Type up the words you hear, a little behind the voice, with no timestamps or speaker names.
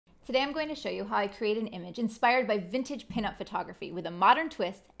Today I'm going to show you how I create an image inspired by vintage pinup photography with a modern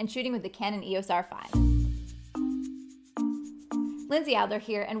twist and shooting with the Canon EOS R5. Lindsay Adler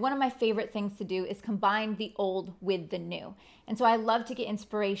here, and one of my favorite things to do is combine the old with the new. And so I love to get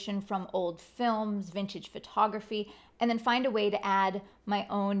inspiration from old films, vintage photography, and then find a way to add my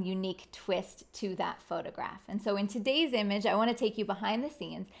own unique twist to that photograph. And so in today's image, I want to take you behind the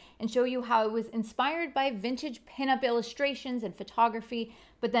scenes and show you how it was inspired by vintage pinup illustrations and photography,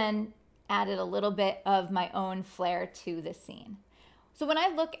 but then added a little bit of my own flair to the scene. So when I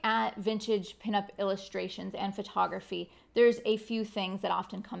look at vintage pinup illustrations and photography, there's a few things that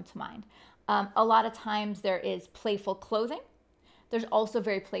often come to mind. A lot of times there is playful clothing. There's also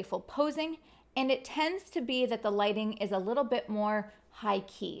very playful posing, and it tends to be that the lighting is a little bit more high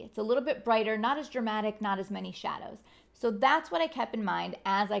key. It's a little bit brighter, not as dramatic, not as many shadows. So that's what I kept in mind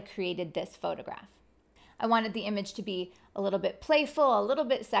as I created this photograph. I wanted the image to be a little bit playful, a little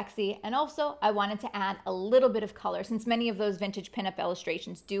bit sexy, and also I wanted to add a little bit of color since many of those vintage pinup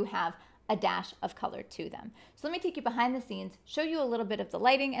illustrations do have a dash of color to them. So let me take you behind the scenes, show you a little bit of the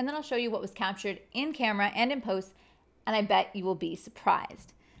lighting, and then I'll show you what was captured in camera and in post, and I bet you will be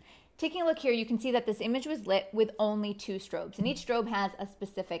surprised. Taking a look here, you can see that this image was lit with only 2 strobes, and each strobe has a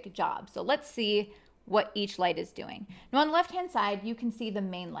specific job. So let's see what each light is doing. Now on the left-hand side, you can see the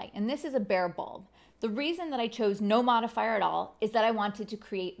main light, and this is a bare bulb. The reason that I chose no modifier at all is that I wanted to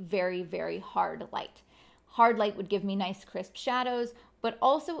create very, very hard light. Hard light would give me nice crisp shadows, but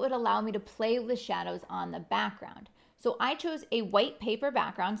also it would allow me to play with the shadows on the background. So I chose a white paper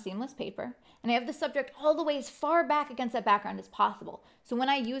background, seamless paper, and I have the subject all the way as far back against that background as possible. So when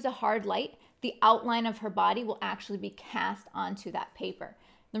I use a hard light, the outline of her body will actually be cast onto that paper.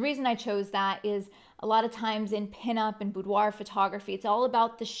 The reason I chose that is a lot of times in pinup and boudoir photography, it's all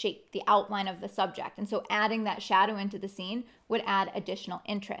about the shape, the outline of the subject. And so adding that shadow into the scene would add additional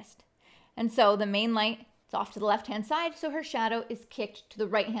interest. And so the main light is off to the left-hand side, so her shadow is kicked to the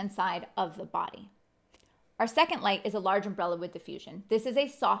right-hand side of the body. Our second light is a large umbrella with diffusion. This is a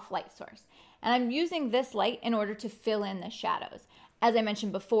soft light source. And I'm using this light in order to fill in the shadows. As I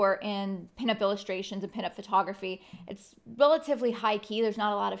mentioned before, in pinup illustrations and pinup photography, it's relatively high key. There's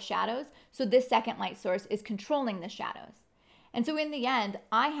not a lot of shadows. So this second light source is controlling the shadows. And so in the end,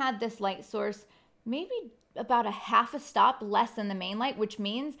 I had this light source maybe about a half a stop less than the main light, which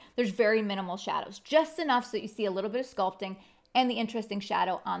means there's very minimal shadows, just enough so that you see a little bit of sculpting and the interesting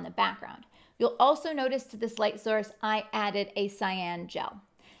shadow on the background. You'll also notice to this light source, I added a cyan gel.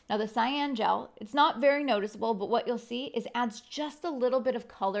 Now the cyan gel, it's not very noticeable, but what you'll see is it adds just a little bit of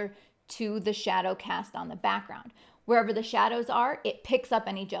color to the shadow cast on the background. Wherever the shadows are, it picks up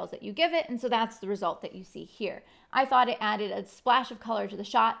any gels that you give it, and so that's the result that you see here. I thought it added a splash of color to the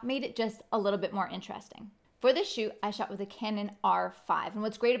shot, made it just a little bit more interesting. For this shoot, I shot with a Canon R5, and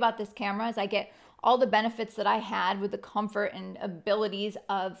what's great about this camera is I get all the benefits that I had with the comfort and abilities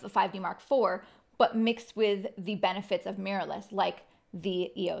of a 5D Mark IV, but mixed with the benefits of mirrorless, like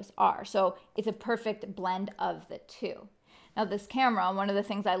the EOS R. So it's a perfect blend of the two. Now this camera, one of the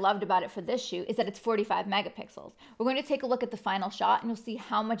things I loved about it for this shoot is that it's 45 megapixels. We're going to take a look at the final shot and you'll see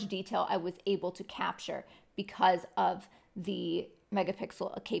how much detail I was able to capture because of the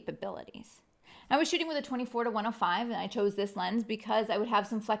megapixel capabilities. I was shooting with a 24-105 and I chose this lens because I would have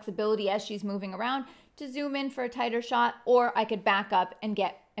some flexibility as she's moving around to zoom in for a tighter shot, or I could back up and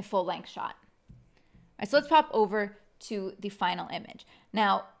get a full-length shot. All right, so let's pop over to the final image.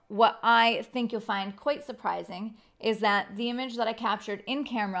 Now, what I think you'll find quite surprising is that the image that I captured in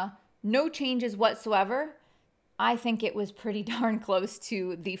camera, no changes whatsoever. I think it was pretty darn close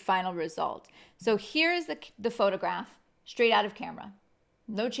to the final result. So here's the photograph straight out of camera.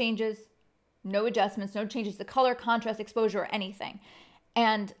 No changes, no adjustments, no changes to color, contrast, exposure, or anything.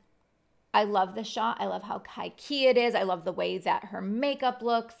 And I love this shot. I love how high key it is. I love the way that her makeup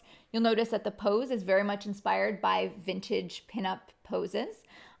looks. You'll notice that the pose is very much inspired by vintage pinup poses.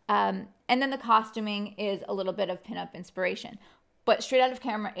 And then the costuming is a little bit of pinup inspiration. But straight out of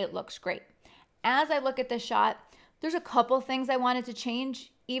camera, it looks great. As I look at this shot, there's a couple things I wanted to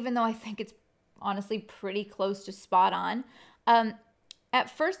change, even though I think it's honestly pretty close to spot on. At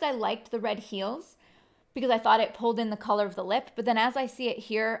first, I liked the red heels because I thought it pulled in the color of the lip. But then as I see it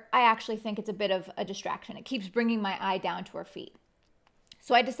here, I actually think it's a bit of a distraction. It keeps bringing my eye down to her feet.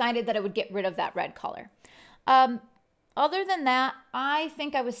 So I decided that I would get rid of that red color. Other than that, I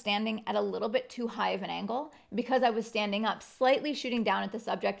think I was standing at a little bit too high of an angle. Because I was standing up, slightly shooting down at the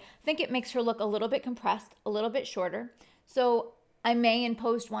subject, I think it makes her look a little bit compressed, a little bit shorter. So I may in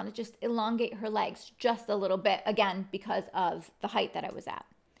post want to just elongate her legs just a little bit, again, because of the height that I was at.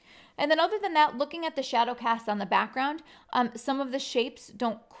 And then other than that, looking at the shadow cast on the background, some of the shapes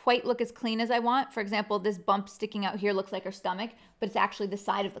don't quite look as clean as I want. For example, this bump sticking out here looks like her stomach, but it's actually the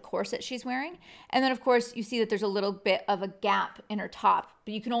side of the corset she's wearing. And then of course you see that there's a little bit of a gap in her top,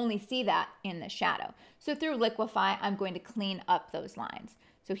 but you can only see that in the shadow. So through Liquify, I'm going to clean up those lines.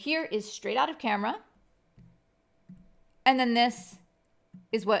 So here is straight out of camera. And then this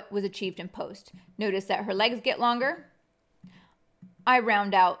is what was achieved in post. Notice that her legs get longer. I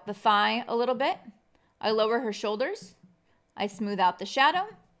round out the thigh a little bit. I lower her shoulders. I smooth out the shadow.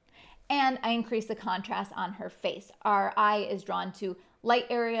 And I increase the contrast on her face. Our eye is drawn to light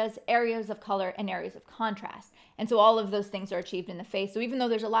areas, areas of color, and areas of contrast. And so all of those things are achieved in the face. So even though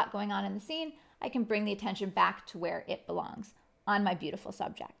there's a lot going on in the scene, I can bring the attention back to where it belongs, on my beautiful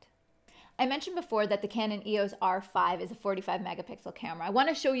subject. I mentioned before that the Canon EOS R5 is a 45 megapixel camera. I want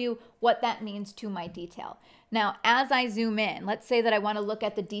to show you what that means to my detail. Now, as I zoom in, let's say that I want to look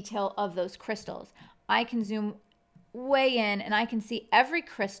at the detail of those crystals. I can zoom way in and I can see every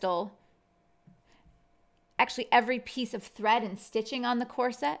crystal, actually every piece of thread and stitching on the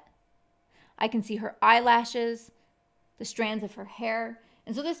corset. I can see her eyelashes, the strands of her hair.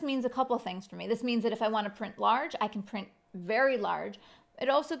 And so this means a couple things for me. This means that if I want to print large, I can print very large. It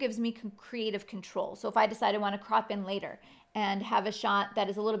also gives me creative control. So if I decide I want to crop in later and have a shot that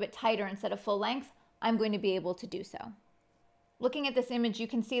is a little bit tighter instead of full length, I'm going to be able to do so. Looking at this image, you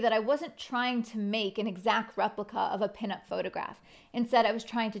can see that I wasn't trying to make an exact replica of a pinup photograph. Instead, I was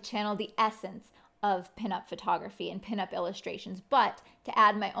trying to channel the essence of pinup photography and pinup illustrations, but to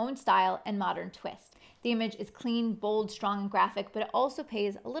add my own style and modern twist. The image is clean, bold, strong, and graphic, but it also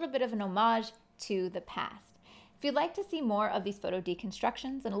pays a little bit of an homage to the past. If you'd like to see more of these photo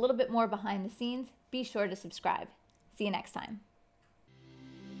deconstructions and a little bit more behind the scenes, be sure to subscribe. See you next time.